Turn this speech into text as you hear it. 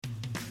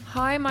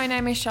Hi, my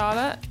name is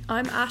Charlotte,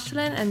 I'm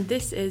Ashlyn and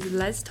this is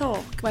Let's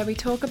Talk. where we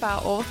talk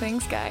about all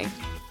things gay.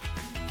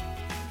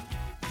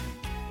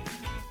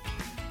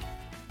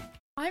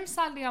 I'm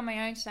sadly on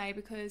my own today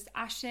because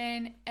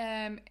Ashlyn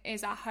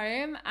is at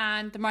home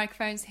and the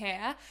microphone's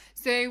here.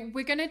 So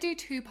we're going to do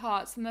two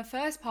parts, and the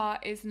first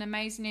part is an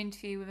amazing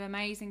interview with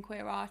amazing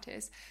queer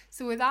artists.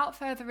 So without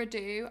further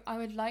ado, I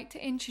would like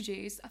to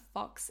introduce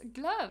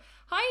Foxglove.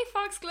 Hi,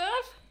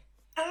 Foxglove.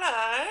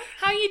 Hello.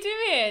 How you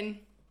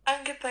doing?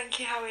 I'm good, thank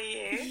you. How are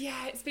you?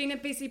 Yeah, it's been a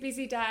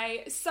busy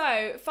day.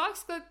 So,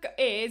 Foxglove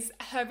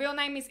her real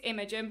name is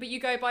Imogen, but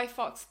you go by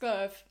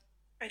Foxglove.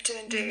 I do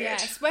indeed.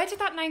 Yes. Where did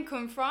that name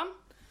come from?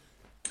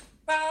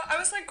 Well, I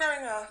was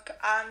growing up,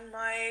 and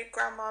my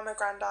grandma and my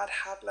granddad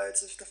had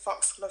loads of the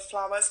foxglove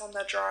flowers on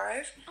their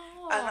drive,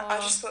 and I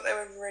just thought they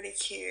were really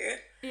cute.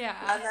 Yeah.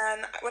 And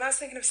then when I was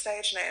thinking of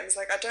stage names,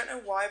 I don't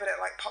know why, but it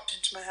popped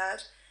into my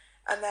head,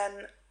 and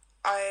then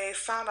I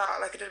found out,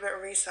 I did a bit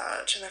of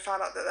research, and I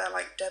found out that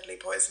they're deadly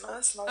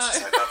poisonous, and I was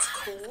just that's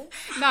cool.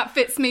 That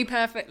fits me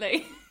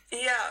perfectly.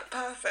 Yeah,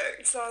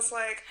 perfect. So I was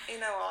like, you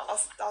know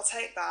what, I'll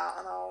take that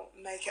and I'll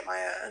make it my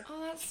own. Oh,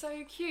 that's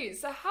so cute.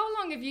 So how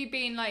long have you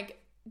been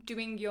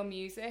doing your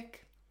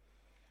music?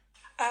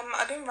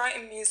 I've been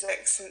writing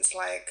music since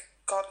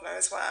God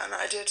knows when.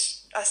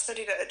 I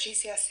studied it at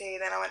GCSE,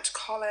 then I went to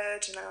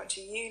college, and then I went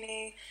to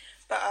uni.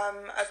 But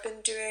I've been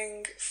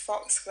doing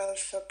Foxglove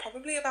for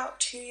probably about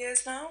 2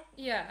 years now.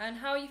 Yeah, and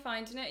how are you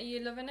finding it? Are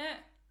you loving it?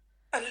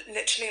 I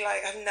literally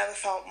I've never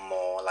felt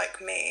more like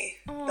me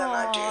than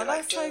I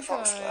do doing so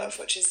Foxglove,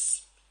 which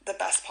is the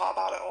best part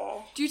about it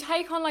all. Do you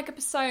take on a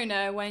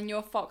persona when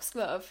you're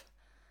Foxglove?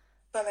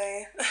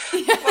 Funny.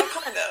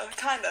 Well,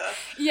 kind of.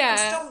 Yeah.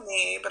 It's still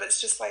me, but it's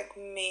just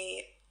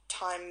me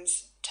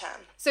times 10.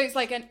 So it's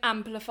an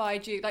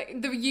amplified you,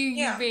 the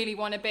you really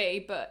want to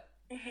be, but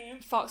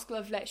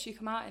Foxglove lets you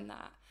come out in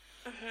that.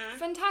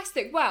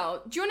 Fantastic.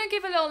 Well, do you want to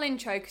give a little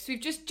intro, because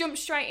we've just jumped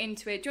straight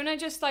into it? Do you want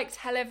to just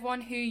tell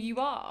everyone who you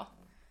are?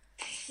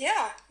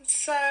 Yeah,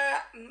 so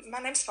my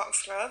name's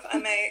Foxglove. I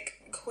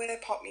make queer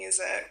pop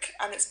music,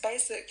 and it's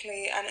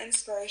basically an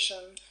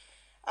inspiration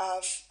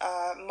of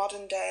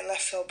modern day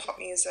left field pop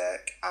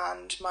music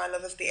and my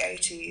love of the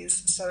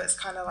 80s. So it's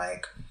kind of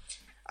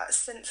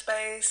synth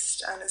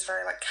based, and it's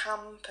very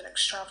camp and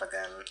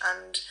extravagant,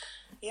 and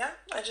yeah,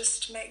 I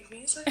just make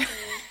music and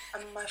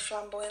I'm my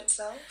flamboyant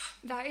self.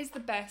 That is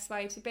the best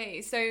way to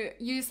be. So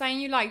you're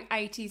saying you like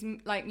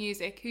 80s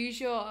music.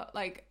 Who's your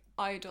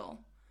idol?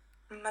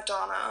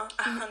 Madonna,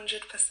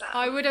 100%.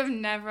 I would have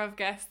never have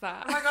guessed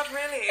that. Oh my god,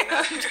 really? No.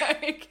 I'm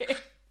joking.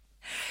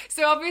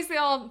 So obviously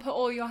I'll put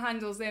all your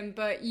handles in,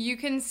 but you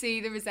can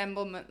see the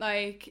resemblement.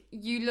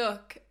 You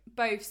look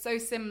both so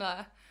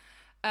similar.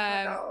 Oh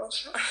my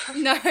gosh.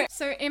 No.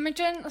 So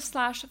Imogen /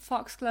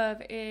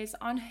 Foxglove is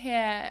on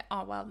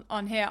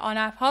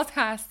our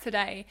podcast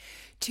today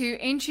to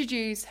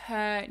introduce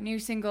her new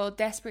single,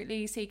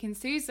 Desperately Seeking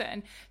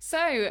Susan.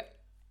 So,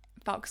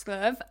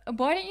 Foxglove,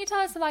 why don't you tell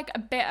us a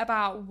bit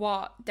about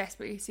what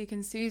Desperately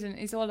Seeking Susan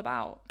is all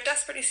about?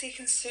 Desperately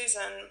Seeking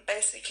Susan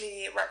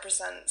basically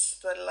represents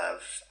the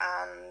love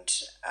and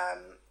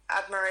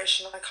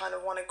admiration I kind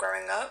of wanted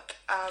growing up.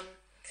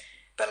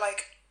 But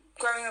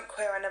growing up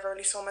queer, I never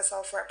really saw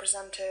myself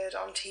represented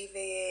on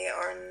TV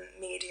or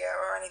in media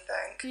or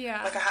anything.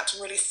 Yeah. I had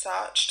to really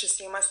search to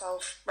see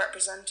myself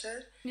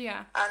represented.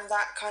 Yeah. And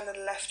that kind of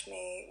left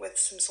me with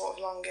some sort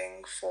of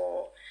longing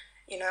for,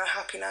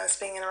 happiness,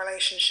 being in a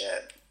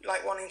relationship,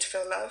 wanting to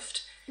feel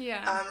loved.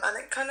 Yeah. And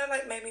it kind of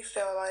made me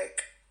feel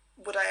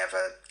would I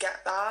ever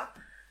get that?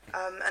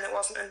 And it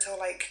wasn't until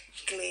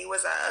Glee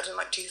was aired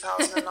in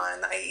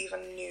 2009 that I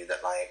even knew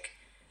that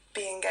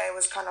being gay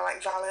was kind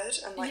of valid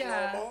and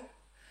normal.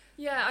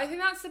 Yeah, I think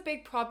that's the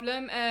big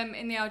problem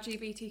in the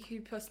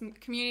LGBTQ plus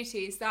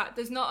community, is that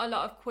there's not a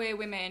lot of queer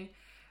women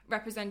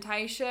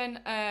representation.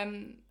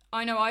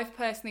 I know I've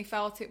personally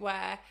felt it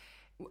where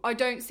I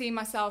don't see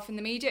myself in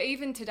the media,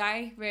 even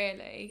today,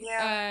 really.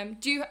 Yeah.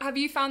 Have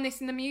you found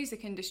this in the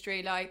music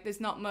industry?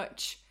 There's not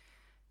much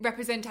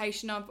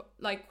representation of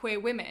queer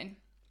women?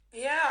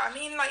 Yeah, I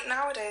mean,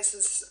 nowadays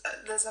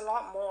there's a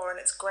lot more, and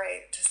it's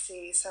great to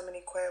see so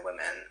many queer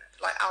women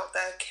out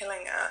there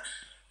killing it.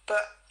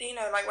 But,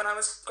 when I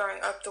was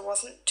growing up, there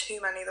wasn't too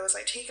many. There was,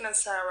 Tegan and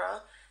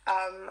Sarah,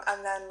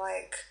 and then,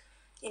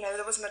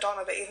 there was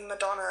Madonna, but even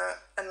Madonna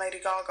and Lady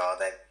Gaga,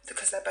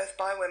 because they're both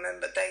bi women,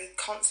 but they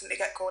constantly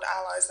get called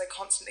allies, they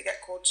constantly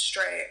get called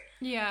straight.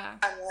 Yeah.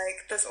 And,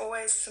 there's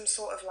always some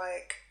sort of,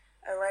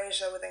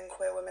 erasure within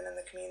queer women in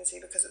the community,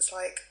 because it's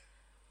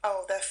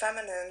oh, they're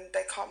feminine,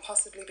 they can't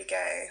possibly be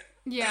gay.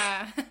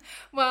 Yeah.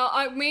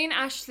 Well, me and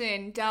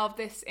Ashlyn delved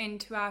this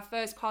into our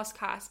first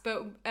podcast,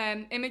 but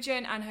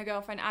Imogen and her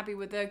girlfriend Abby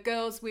were the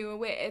girls we were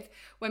with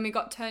when we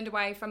got turned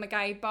away from a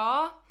gay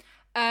bar.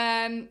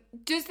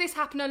 Does this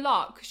happen a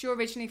lot? Because you're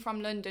originally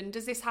from London.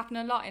 Does this happen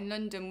a lot in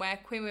London where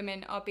queer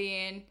women are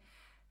being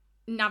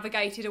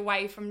navigated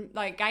away from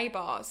gay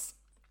bars?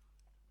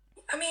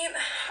 I mean,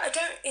 I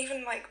don't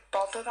even like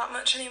bother that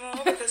much anymore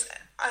because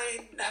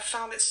I have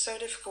found it so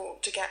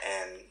difficult to get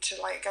in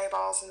to like gay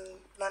bars in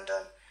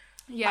London.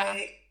 Yeah.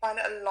 I find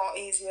it a lot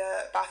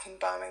easier back in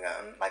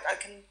Birmingham. Like, I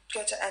can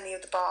go to any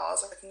of the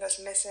bars. I can go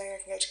to Missing,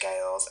 I can go to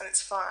Gales, and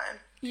it's fine.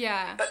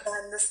 Yeah. But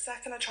then the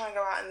second I try and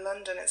go out in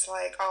London, it's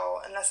like,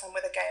 oh, unless I'm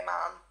with a gay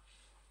man,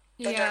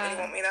 they don't really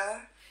want me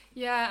there.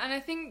 Yeah, and I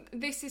think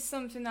this is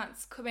something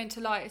that's come into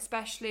light,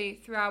 especially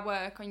through our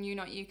work on You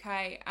Not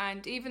UK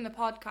and even the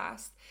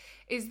podcast,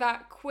 is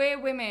that queer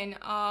women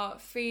are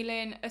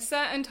feeling a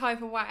certain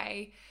type of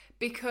way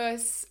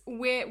because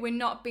we're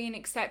not being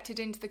accepted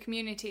into the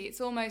community.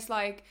 It's almost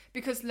like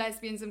because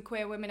lesbians and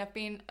queer women have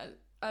been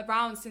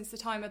around since the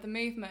time of the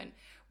movement,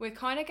 we're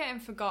kind of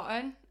getting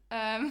forgotten.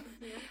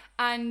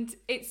 And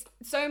it's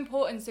so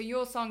important. So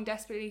your song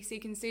Desperately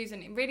Seeking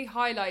Susan, it really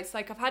highlights,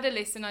 like, I've had a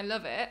listen, I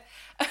love it.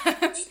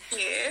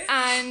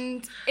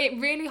 And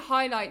it really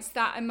highlights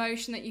that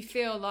emotion that you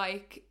feel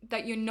like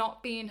that you're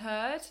not being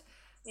heard.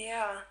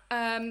 Yeah.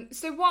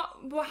 So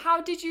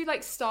how did you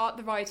like start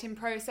the writing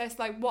process?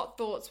 Like, what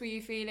thoughts were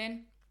you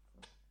feeling?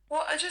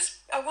 Well,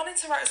 I wanted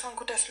to write a song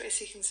called Desperately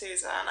Seeking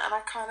Susan, and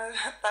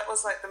that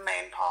was like the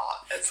main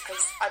part, is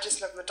because I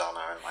just love Madonna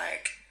and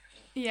like,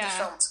 the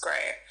film's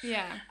great.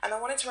 Yeah. And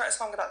I wanted to write a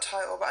song with that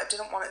title, but I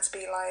didn't want it to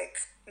be like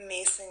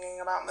me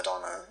singing about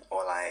Madonna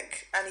or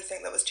like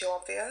anything that was too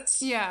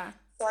obvious. Yeah.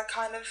 So I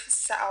kind of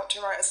set out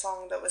to write a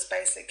song that was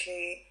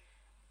basically,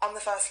 on the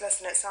first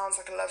listen, it sounds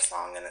like a love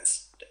song, and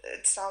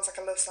it sounds like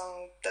a love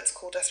song that's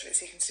called Desperately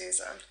Seeking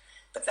Susan.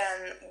 But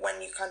then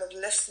when you kind of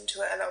listen to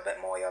it a little bit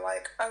more, you're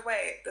like, oh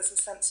wait, there's a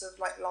sense of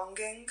like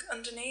longing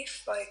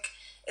underneath. Like,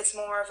 it's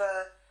more of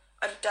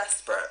I'm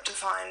desperate to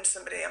find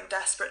somebody, I'm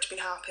desperate to be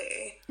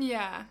happy.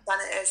 Yeah. Than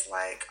it is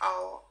like,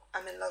 oh,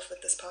 I'm in love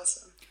with this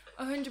person.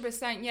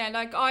 100%, yeah.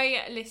 Like,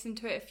 I listened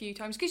to it a few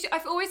times because I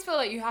always feel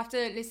like you have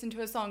to listen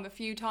to a song a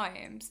few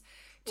times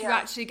to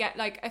actually get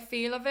like a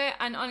feel of it.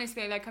 And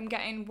honestly, like, I'm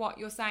getting what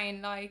you're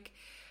saying. Like,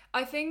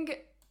 I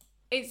think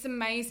it's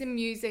amazing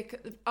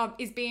music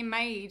is being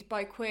made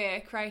by queer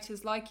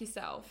creators like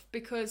yourself,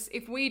 because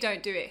if we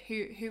don't do it,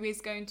 who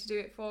is going to do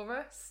it for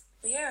us?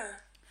 Yeah.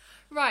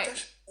 Right.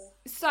 Definitely.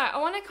 So I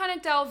want to kind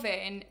of delve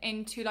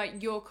into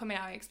like your coming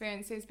out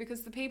experiences,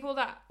 because the people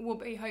that will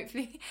be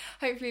hopefully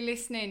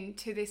listening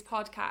to this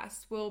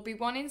podcast will be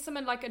wanting some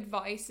like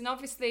advice. And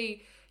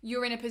obviously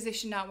you're in a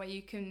position now where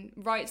you can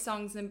write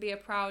songs and be a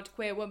proud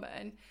queer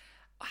woman.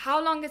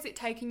 How long has it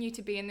taken you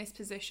to be in this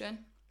position?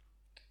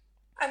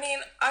 I mean,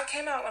 I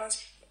came out when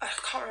I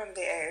can't remember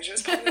the age, it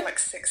was probably like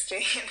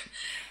 16,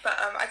 but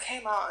I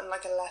came out in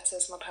like a letter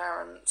to my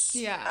parents.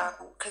 Yeah.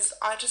 Because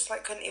I just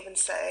like couldn't even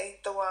say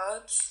the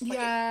words. Like,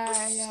 yeah, it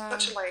was yeah.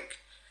 such a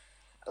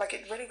like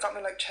it really got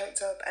me like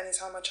choked up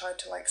anytime I tried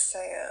to like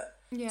say it.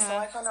 Yeah. So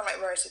I kind of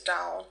like wrote it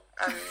down,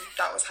 and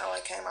that was how I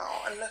came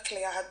out. And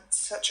luckily I had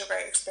such a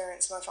great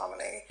experience with my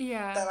family.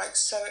 Yeah. They're like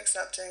so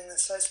accepting, they're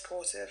so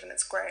supportive, and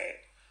it's great.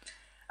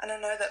 And I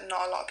know that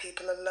not a lot of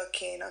people are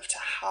lucky enough to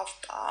have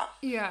that.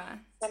 Yeah.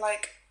 So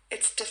like,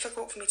 it's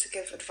difficult for me to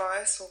give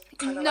advice or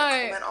kind of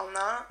like comment on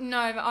that.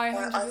 No, but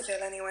I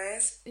feel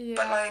anyways. Yeah.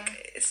 But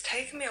like, it's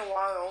taken me a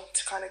while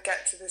to kind of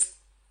get to this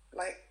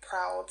like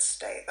proud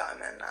state that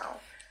I'm in now.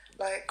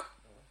 Like,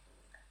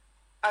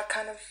 I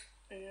kind of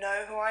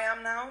know who I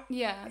am now.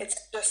 Yeah.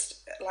 It's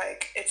just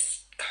like,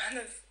 it's kind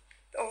of,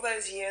 all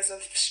those years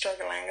of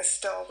struggling are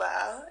still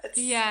there.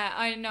 Yeah,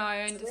 I know,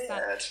 I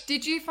understand. Weird.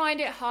 Did you find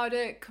it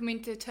harder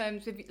coming to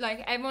terms with,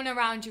 like, everyone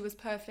around you was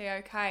perfectly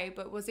okay,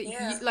 but was it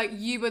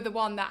you were the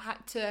one that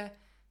had to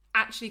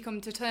actually come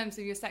to terms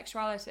with your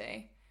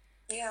sexuality?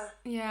 Yeah.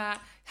 Yeah.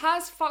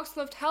 Has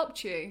Foxglove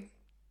helped you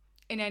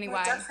in any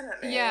way?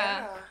 Definitely,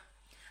 yeah.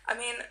 I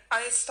mean,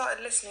 I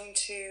started listening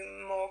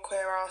to more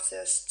queer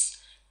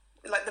artists.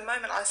 Like, the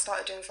moment I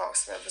started doing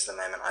Foxglove was the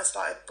moment I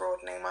started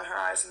broadening my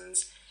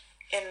horizons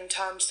in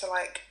terms to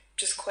like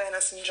just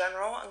queerness in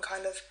general, and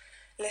kind of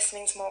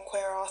listening to more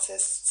queer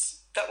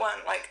artists that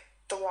weren't like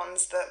the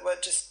ones that were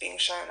just being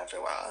shown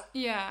everywhere.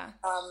 Yeah.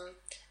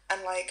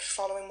 And like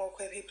following more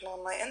queer people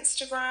on like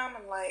Instagram,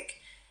 and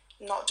like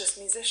not just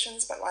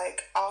musicians but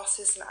like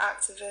artists and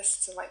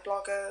activists and like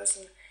bloggers,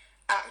 and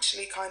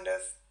actually kind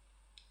of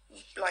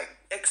like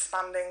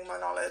expanding my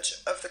knowledge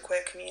of the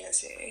queer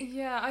community.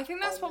 Yeah, I think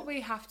that's what we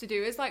have to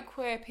do as like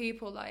queer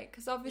people, like,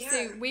 because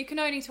obviously we can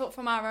only talk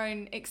from our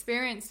own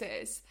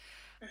experiences.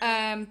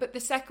 But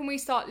the second we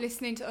start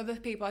listening to other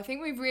people, I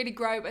think we really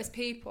grow as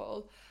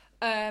people.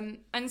 And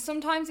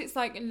sometimes it's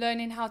like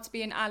learning how to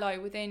be an ally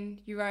within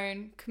your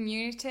own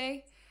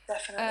community.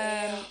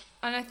 Definitely.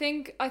 And I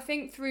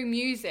think through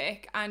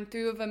music and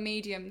through other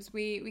mediums,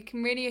 we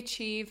can really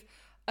achieve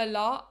a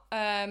lot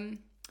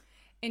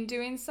in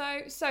doing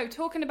so. So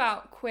talking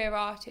about queer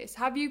artists,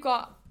 have you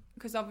got,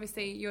 because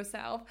obviously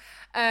yourself,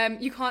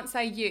 you can't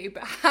say you,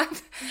 but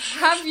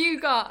have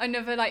you got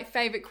another like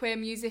favourite queer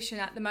musician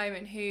at the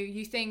moment who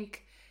you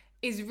think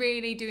is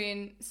really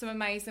doing some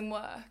amazing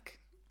work?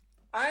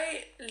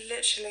 I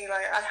literally,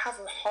 like, I have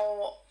a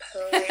whole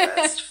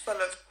playlist full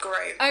of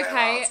great queer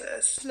Okay,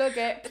 artists. plug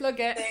I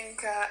it.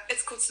 think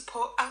it's called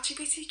Support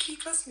LGBTQ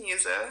plus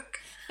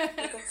Music. You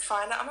can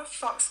find it on my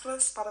Foxglove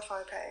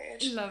Spotify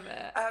page. Love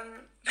it.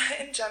 But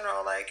in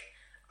general, like,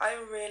 I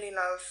really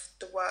love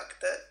the work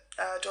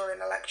that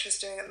Dorian Electra's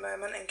doing at the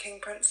moment in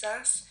King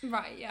Princess.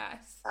 Right,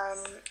 yes.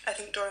 I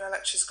think Dorian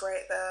Electra's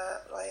great.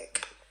 They're,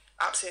 like,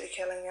 absolutely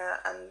killing it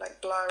and,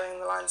 like, blurring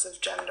the lines of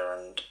gender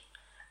and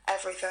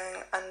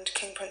everything. And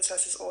King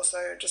Princess is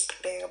also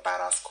just being a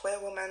badass queer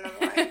woman, and,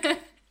 like,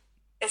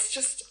 it's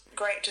just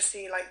great to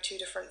see, like, two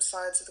different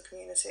sides of the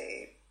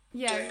community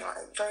doing,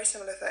 like, very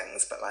similar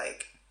things, but,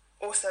 like,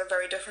 also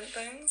very different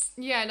things.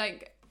 Yeah,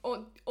 like,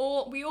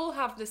 we all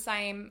have the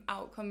same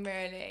outcome,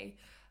 really.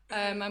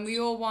 And we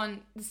all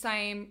want the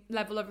same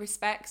level of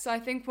respect. So I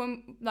think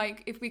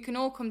if we can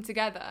all come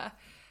together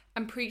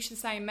and preach the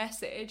same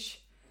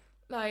message,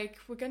 like,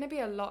 we're going to be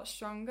a lot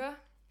stronger.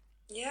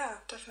 Yeah,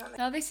 definitely.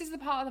 Now, this is the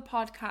part of the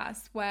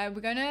podcast where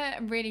we're going to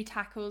really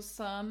tackle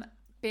some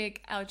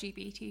big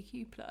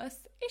LGBTQ plus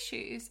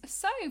issues.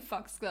 So,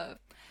 Foxglove,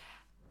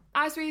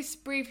 as we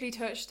briefly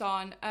touched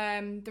on,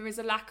 there is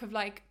a lack of,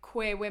 like,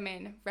 queer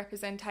women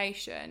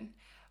representation.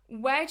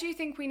 Where do you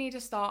think we need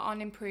to start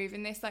on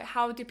improving this? Like,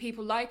 how do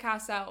people like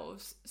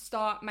ourselves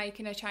start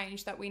making a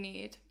change that we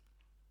need?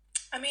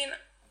 I mean,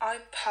 I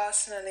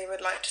personally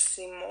would like to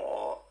see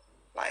more,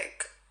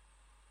 like,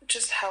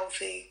 just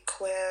healthy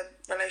queer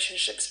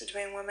relationships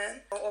between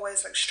women. They're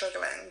always, like,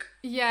 struggling.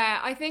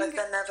 Yeah, I think... Like,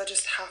 they're never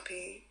just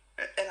happy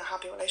in a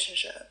happy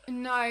relationship.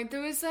 No,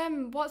 there was,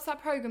 what's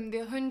that programme, The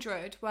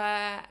 100,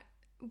 where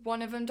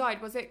one of them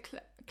died? Was it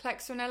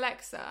Clexa and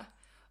Alexa?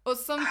 Or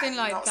something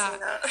like that.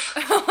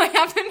 I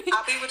haven't.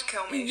 Abby would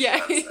kill me. Yeah.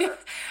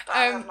 But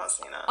I have not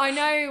seen it. I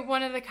know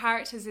one of the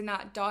characters in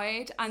that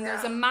died, and there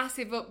was a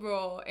massive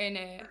uproar in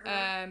it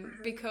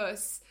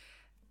because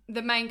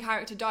the main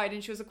character died,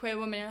 and she was a queer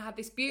woman and had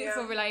this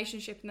beautiful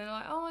relationship, and they're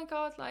like, oh my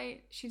god,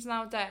 like, she's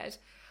now dead.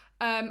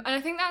 And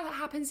I think that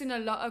happens in a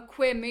lot of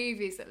queer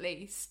movies, at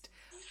least,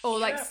 or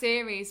like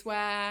series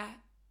where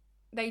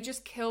they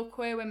just kill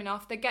queer women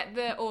off. They get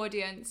the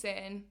audience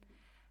in,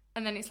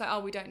 and then it's like,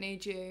 oh, we don't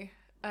need you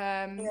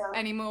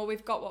anymore.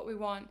 We've got what we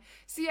want.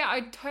 So yeah,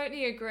 I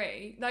totally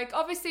agree. Like,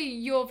 obviously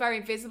you're very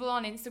visible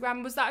on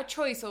Instagram. Was that a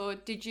choice, or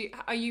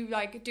are you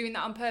like doing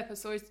that on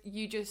purpose, or is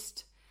you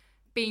just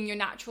being your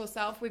natural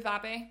self with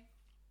Abby?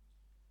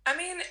 I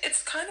mean,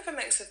 it's kind of a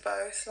mix of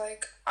both.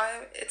 Like,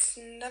 it's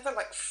never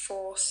like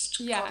forced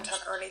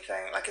content or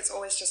anything. Like, it's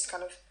always just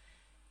kind of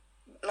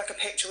like a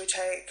picture we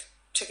take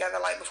together,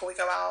 like before we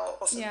go out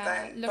or something.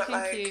 Yeah, looking but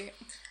like, cute.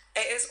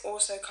 It is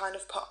also kind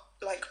of put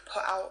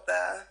out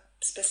there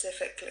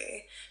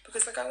specifically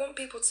because, like, I want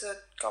people to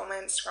go on my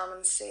Instagram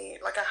and see,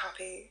 like, a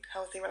happy,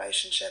 healthy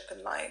relationship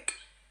and, like,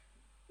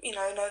 you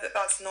know that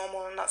that's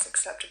normal and that's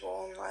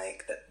acceptable and,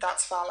 like,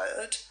 that's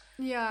valid.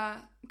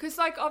 Yeah, because,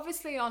 like,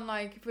 obviously on,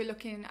 like, if we're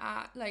looking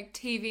at, like,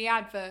 TV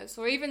adverts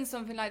or even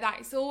something like that,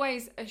 it's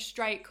always a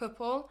straight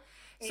couple.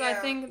 So I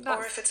think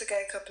that's... Or if it's a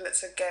gay couple,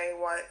 it's a gay,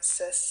 white,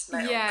 cis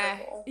male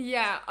couple.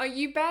 Yeah,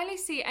 you barely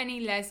see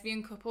any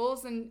lesbian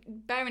couples, and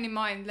bearing in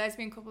mind,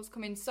 lesbian couples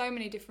come in so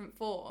many different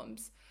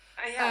forms.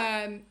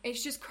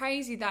 It's just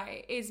crazy that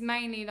it is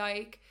mainly,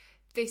 like,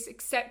 this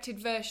accepted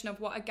version of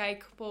what a gay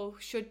couple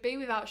should be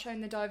without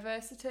showing the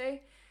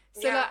diversity.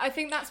 So, like, I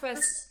think that's where...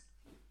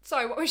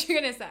 Sorry, what was you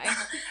going to say? I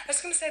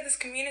was going to say this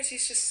community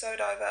is just so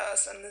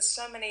diverse and there's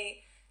so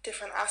many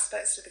different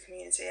aspects to the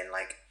community, and,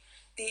 like,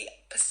 the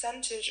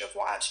percentage of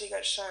what actually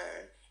gets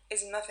shown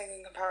is nothing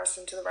in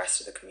comparison to the rest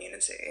of the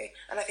community,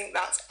 and I think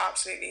that's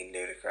absolutely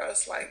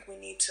ludicrous. Like, we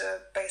need to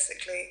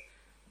basically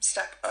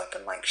step up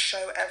and, like,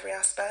 show every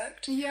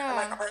aspect.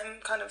 Yeah. And, like, I'm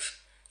kind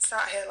of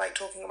sat here, like,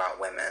 talking about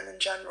women in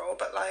general,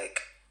 but,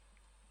 like,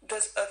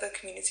 there's other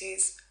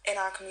communities in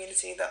our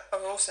community that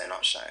are also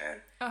not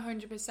shown.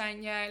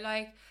 100%, yeah.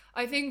 Like,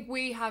 I think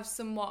we have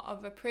somewhat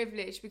of a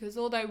privilege because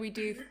although we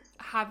do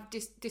have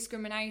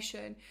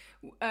discrimination,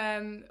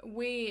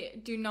 we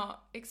do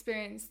not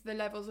experience the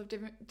levels of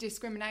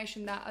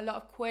discrimination that a lot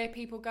of queer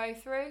people go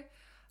through.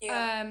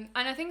 Yeah. And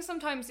I think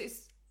sometimes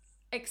it's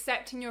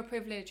accepting your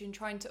privilege and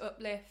trying to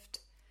uplift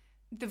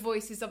the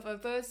voices of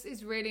others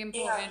is really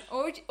important.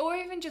 Or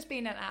even just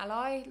being an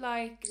ally,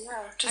 like...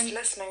 Yeah, just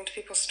listening to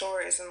people's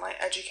stories and, like,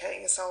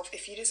 educating yourself.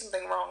 If you do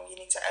something wrong, you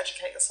need to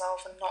educate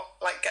yourself and not,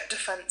 like, get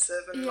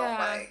defensive and not,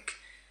 like,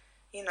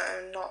 you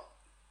know, not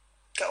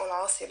get all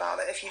arsey about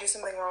it. If you do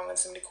something wrong and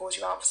somebody calls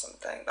you out for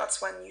something,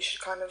 that's when you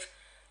should kind of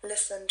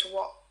listen to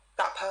what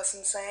that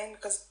person's saying,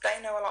 because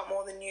they know a lot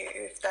more than you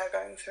if they're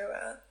going through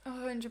it.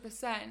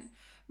 100%.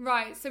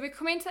 Right, so we're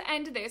coming to the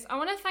end of this. I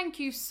want to thank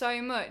you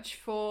so much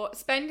for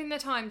spending the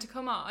time to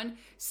come on.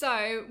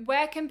 So,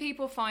 where can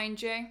people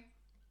find you?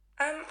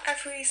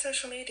 Every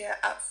social media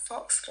at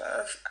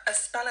Foxglove. I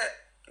spell it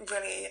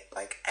really,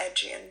 like,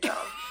 edgy and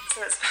dumb.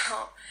 So it's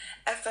spelled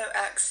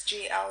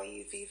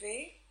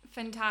Foxgluvv.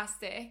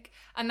 Fantastic.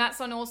 And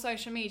that's on all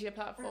social media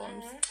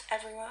platforms?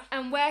 Everywhere.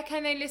 And where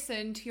can they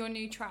listen to your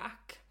new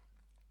track?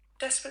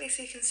 Desperately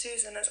Seeking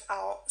Susan is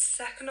out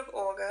 2nd of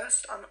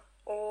August on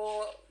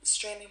all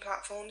streaming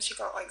platforms. You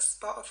got like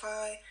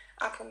Spotify,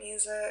 Apple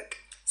Music,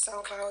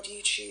 SoundCloud,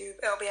 YouTube.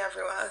 It'll be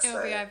everywhere.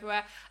 It'll be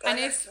everywhere. And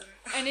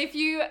if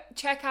you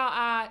check out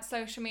our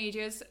social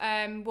medias,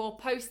 we'll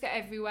post it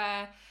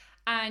everywhere.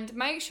 And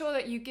make sure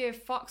that you give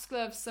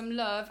Foxglove some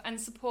love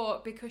and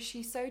support because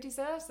she so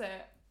deserves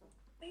it.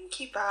 Thank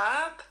you,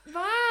 Bab.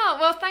 Wow.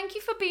 Well, thank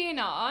you for being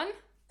on.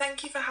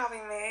 Thank you for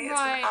having me.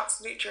 It's been an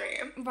absolute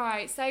dream.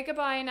 Right. Say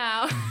goodbye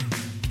now.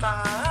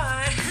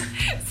 Bye.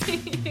 See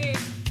you.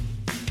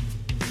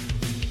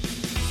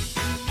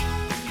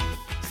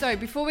 So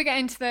before we get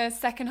into the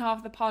second half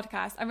of the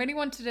podcast, I really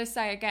wanted to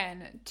say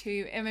again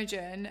to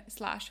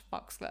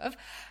Imogen/Foxglove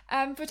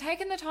for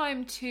taking the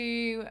time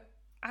to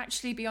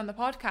actually be on the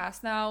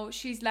podcast. Now,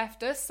 she's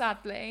left us,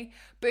 sadly,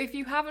 but if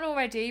you haven't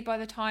already, by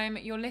the time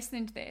you're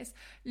listening to this,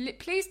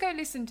 please go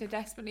listen to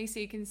Desperately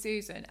Seeking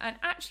Susan and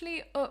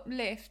actually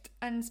uplift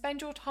and spend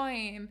your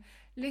time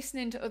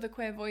listening to other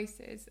queer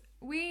voices.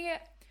 We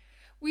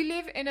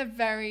live in a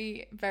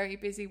very, very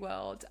busy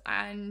world,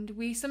 and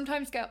we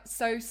sometimes get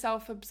so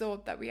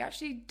self-absorbed that we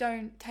actually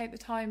don't take the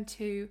time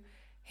to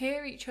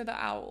hear each other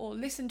out or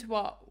listen to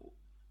what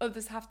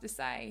others have to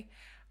say.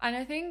 And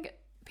I think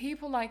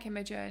people like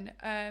Imogen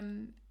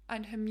and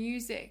her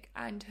music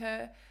and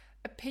her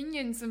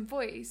opinions and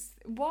voice,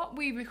 what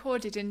we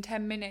recorded in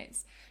 10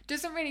 minutes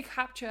doesn't really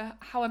capture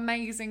how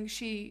amazing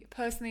she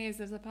personally is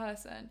as a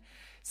person.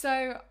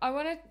 So I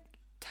want to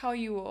tell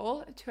you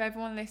all, to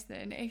everyone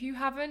listening, if you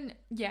haven't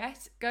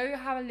yet, go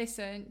have a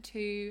listen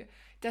to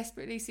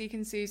Desperately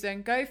Seeking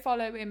Susan. Go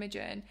follow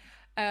Imogen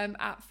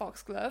at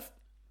Foxglove.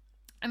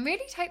 And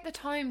really take the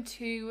time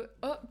to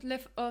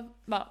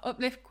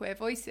uplift queer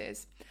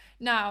voices.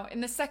 Now, in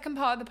the second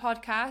part of the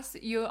podcast,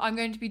 I'm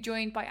going to be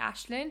joined by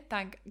Ashlyn,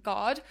 thank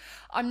God.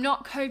 I'm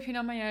not coping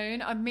on my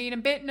own. I'm being a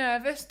bit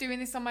nervous doing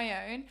this on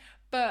my own.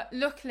 But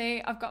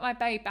luckily, I've got my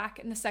babe back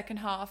in the second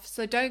half.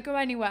 So don't go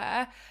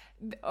anywhere.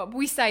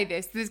 We say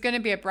this, there's going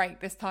to be a break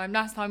this time.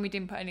 Last time we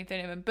didn't put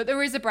anything in, but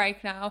there is a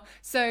break now.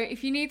 So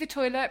if you need the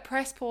toilet,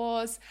 press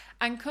pause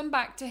and come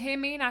back to hear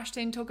me and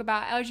Ashton talk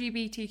about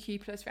LGBTQ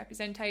plus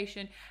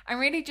representation and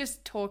really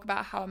just talk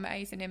about how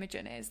amazing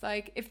Imogen is.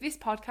 Like, if this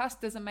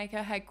podcast doesn't make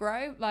her head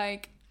grow,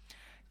 like,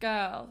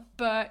 girl,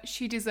 but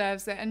she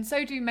deserves it. And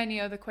so do many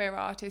other queer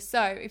artists.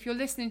 So if you're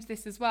listening to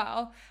this as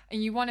well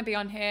and you want to be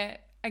on here,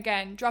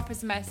 again, drop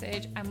us a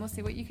message and we'll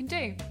see what you can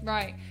do.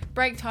 Right,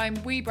 break time,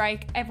 we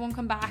break, everyone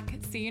come back.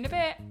 See you in a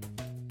bit.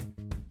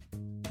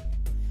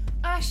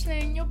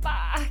 Ashlyn, you're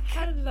back.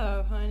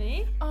 Hello,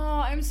 honey. Oh,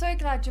 I'm so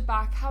glad you're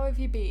back. How have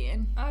you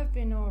been? I've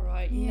been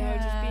alright, you know,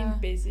 just being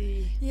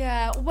busy.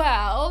 Yeah,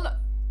 well,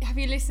 have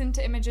you listened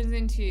to Imogen's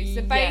interview?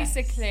 So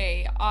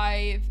basically,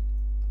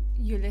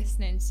 you're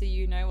listening so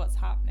you know what's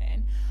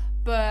happening.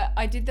 But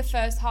I did the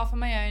first half on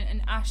my own,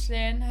 and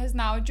Ashlyn has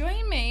now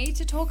joined me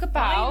to talk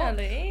about...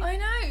 Finally. I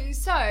know.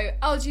 So,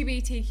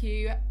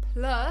 LGBTQ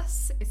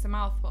plus, it's a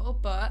mouthful,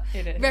 but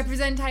it is.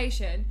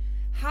 Representation.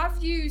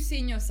 Have you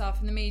seen yourself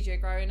in the media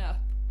growing up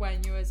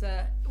when you was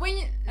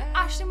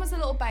Ashlyn was a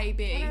little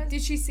baby?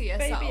 Did she see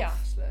herself? Baby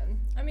Ashlyn.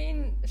 I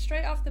mean,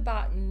 straight off the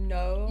bat,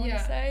 no, I want to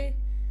say.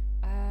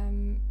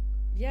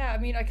 Yeah, I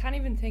mean, I can't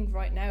even think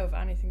right now of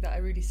anything that I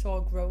really saw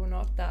growing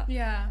up that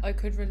I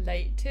could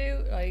relate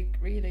to. Like,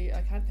 really,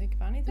 I can't think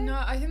of anything.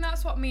 No, I think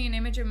that's what me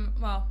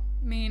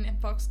and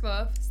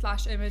Foxglove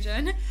 /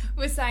 Imogen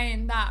were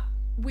saying, that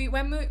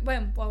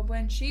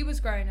when she was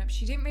growing up,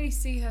 she didn't really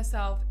see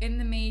herself in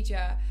the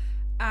media,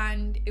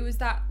 and it was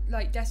that,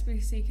 like,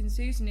 Desperately Seeking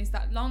Susan is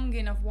that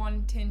longing of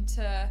wanting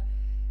to,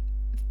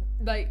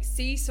 like,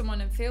 see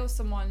someone and feel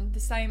someone the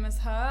same as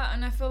her.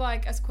 And I feel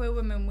like as queer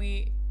women,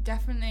 we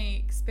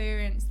definitely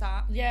experience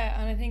that. Yeah,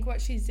 and I think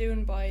what she's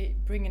doing by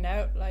bringing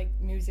out, like,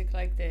 music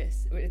like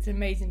this, it's an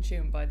amazing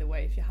tune, by the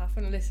way. If you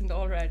haven't listened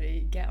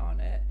already, get on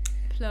it.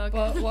 Plug.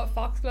 But what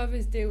Foxglove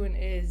is doing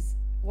is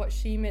what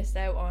she missed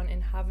out on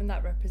in having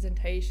that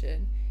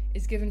representation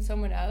is giving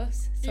someone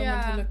else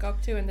someone to look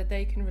up to and that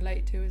they can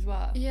relate to as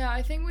well. Yeah,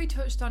 I think we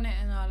touched on it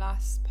in our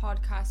last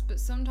podcast, but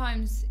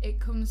sometimes it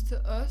comes to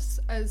us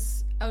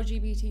as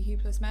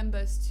LGBTQ plus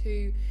members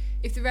to,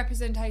 if the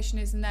representation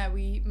isn't there,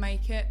 we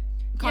make it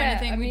kind of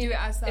thing. We do it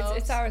ourselves.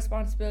 It's our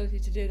responsibility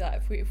to do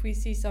that. If we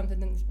see something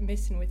that's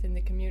missing within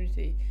the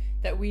community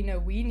that we know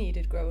we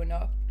needed growing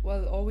up,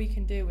 well, all we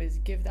can do is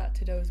give that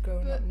to those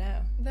growing up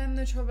now. Then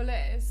the trouble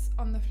is,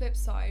 on the flip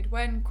side,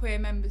 when queer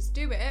members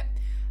do it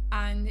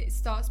and it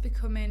starts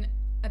becoming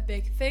a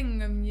big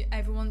thing and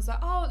everyone's like,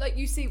 oh, like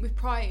you see it with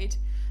Pride,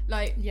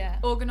 like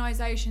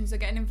organisations are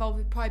getting involved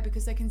with Pride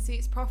because they can see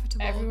it's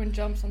profitable. Everyone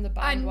jumps on the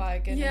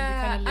bandwagon and you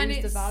kind of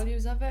lose the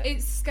values of it.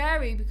 It's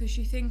scary because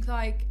you think,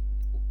 like,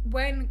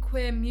 when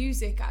queer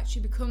music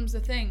actually becomes a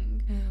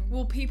thing,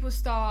 will people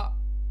start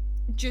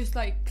just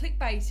like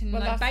clickbaiting,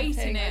 like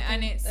baiting it?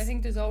 I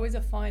think there's always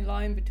a fine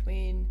line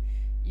between,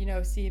 you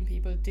know, seeing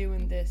people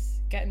doing this,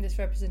 getting this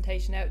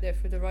representation out there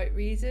for the right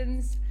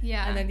reasons,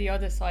 and then the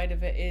other side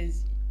of it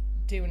is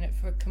doing it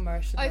for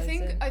commercial. I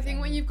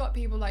think when you've got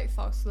people like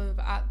Foxglove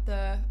at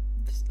the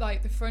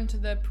like the front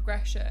of the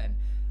progression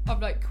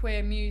of like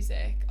queer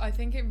music, I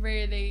think it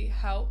really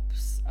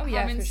helps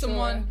having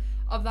someone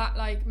of that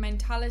like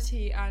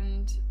mentality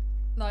and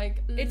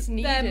like it's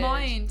needed. Their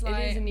mind.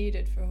 Like, it is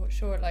needed for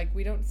sure. Like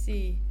we don't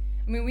see.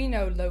 I mean, we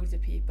know loads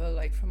of people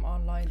like from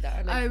online that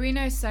are like. Oh, we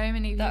know so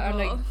many people that are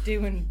like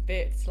doing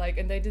bits like,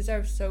 and they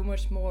deserve so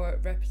much more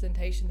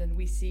representation than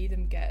we see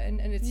them getting,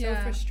 and it's so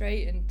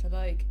frustrating to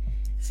like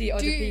see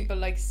other people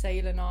like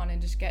sailing on and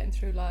just getting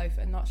through life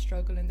and not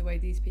struggling the way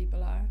these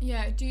people are.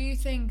 Yeah. Do you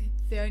think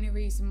the only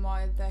reason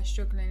why they're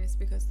struggling is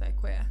because they're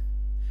queer?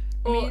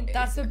 I mean,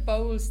 that's a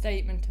bold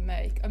statement to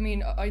make. I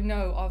mean, I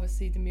know,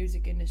 obviously, the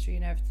music industry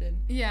and everything.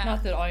 Yeah.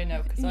 Not that I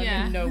know, because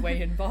I'm in no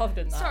way involved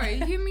in that.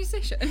 Sorry, you're a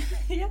musician.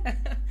 Yeah.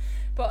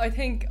 But I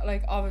think,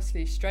 like,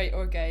 obviously, straight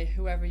or gay,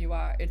 whoever you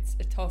are, it's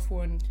a tough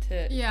one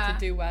to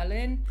do well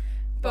in.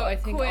 But I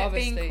think,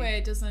 obviously... being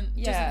queer doesn't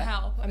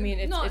help. I mean,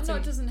 it's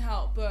not doesn't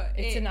help, but...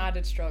 It's an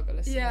added struggle,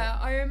 isn't it? Yeah,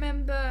 I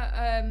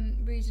remember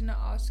reading an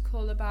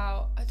article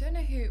about... I don't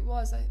know who it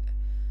was.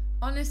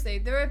 Honestly,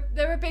 there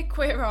are big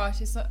queer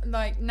artists,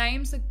 like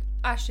names that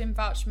Ashlyn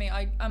vouched for me.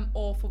 I'm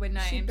awful with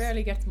names. She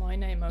barely gets my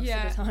name most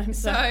of the time.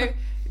 So,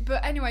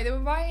 but anyway, they were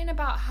writing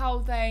about how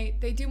they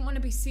didn't want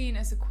to be seen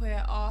as a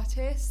queer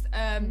artist.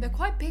 They're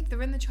quite big.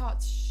 They're in the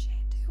charts.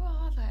 Shit, who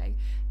are they?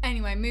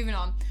 Anyway, moving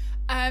on.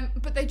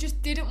 But they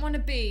just didn't want to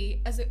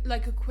be as a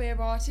queer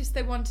artist.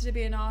 They wanted to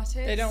be an artist.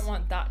 They don't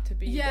want that to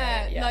be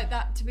like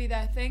that to be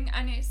their thing.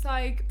 And it's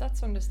like,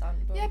 that's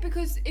understandable. Yeah,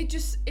 because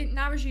it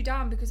narrows you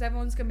down, because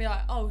everyone's gonna be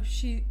like, oh,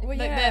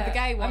 they're the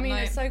gay one. I mean,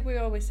 it's like we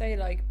always say,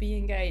 like,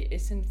 being gay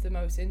isn't the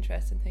most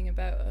interesting thing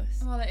about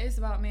us. Well, it is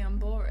about me. I'm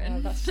boring.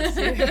 Well, that's just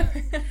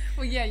you.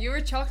 Well, yeah, you're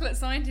a chocolate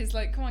scientist.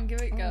 Like, come on,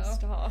 give it a go.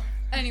 Stop.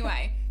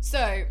 Anyway,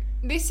 so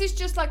this is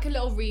just like a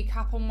little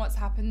recap on what's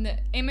happened.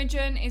 That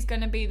Imogen is going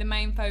to be the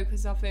main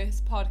focus of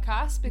this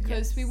podcast,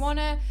 because we want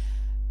to.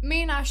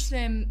 Me and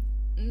Ashlyn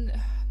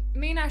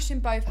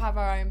both have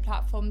our own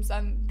platforms,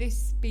 and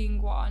this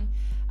being one.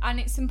 And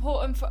it's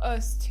important for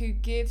us to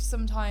give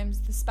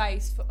sometimes the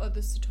space for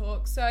others to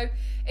talk. So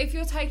if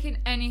you're taking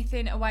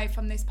anything away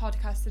from this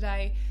podcast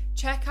today,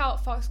 check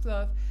out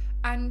Foxglove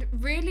and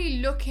really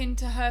look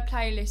into her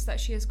playlist that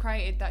she has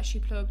created, that she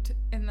plugged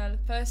in the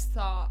first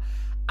start,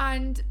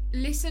 and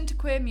listen to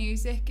queer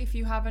music if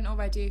you haven't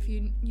already, if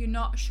you're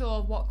not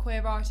sure what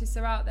queer artists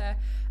are out there,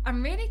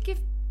 and really give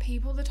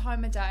people the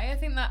time of day. I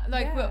think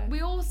that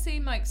we all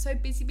seem like so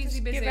busy.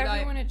 Give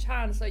everyone a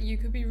chance. Like, you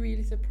could be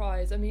really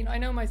surprised. I mean, I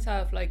know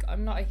myself, like,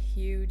 I'm not a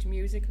huge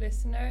music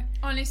listener.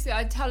 Honestly,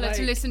 I'd tell her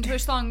to listen to a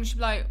song and she'd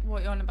be like,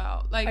 what are you on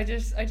about? Like, I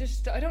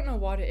don't know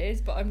what it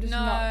is, but I'm just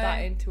not that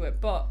into it.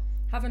 But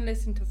having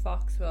listened to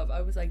Foxglove,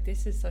 I was like,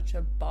 this is such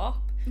a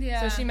bop.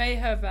 Yeah. So she may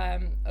have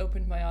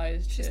opened my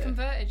eyes. She's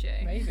converted you.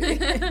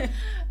 Maybe.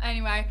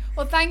 Anyway,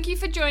 well, thank you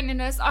for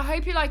joining us. I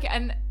hope you like it,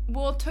 and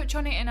we'll touch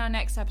on it in our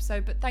next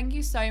episode. But thank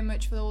you so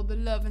much for all the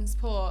love and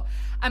support,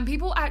 and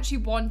people actually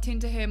wanting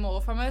to hear more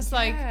from us.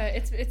 Yeah,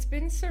 it's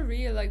been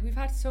surreal. Like, we've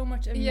had so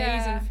much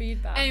amazing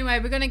feedback. Anyway,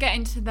 we're gonna get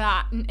into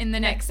that in the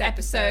next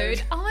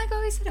episode. Oh my god,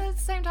 we said that at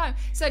the same time.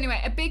 So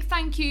anyway, a big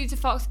thank you to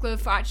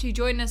Foxglove for actually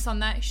joining us on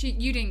that.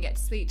 You didn't get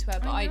to speak to her,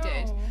 but I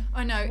did.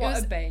 I know.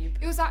 What a babe.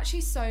 It was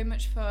actually so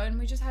much fun.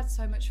 We just had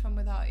so much fun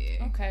without you.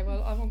 Okay,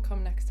 well, I won't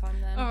come next time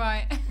then. All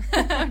right.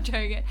 I'm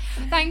joking.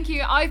 Thank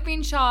you. I've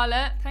been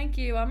Charlotte. Thank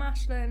you. I'm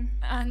Ashlyn.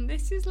 And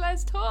this is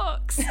Les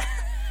Talks.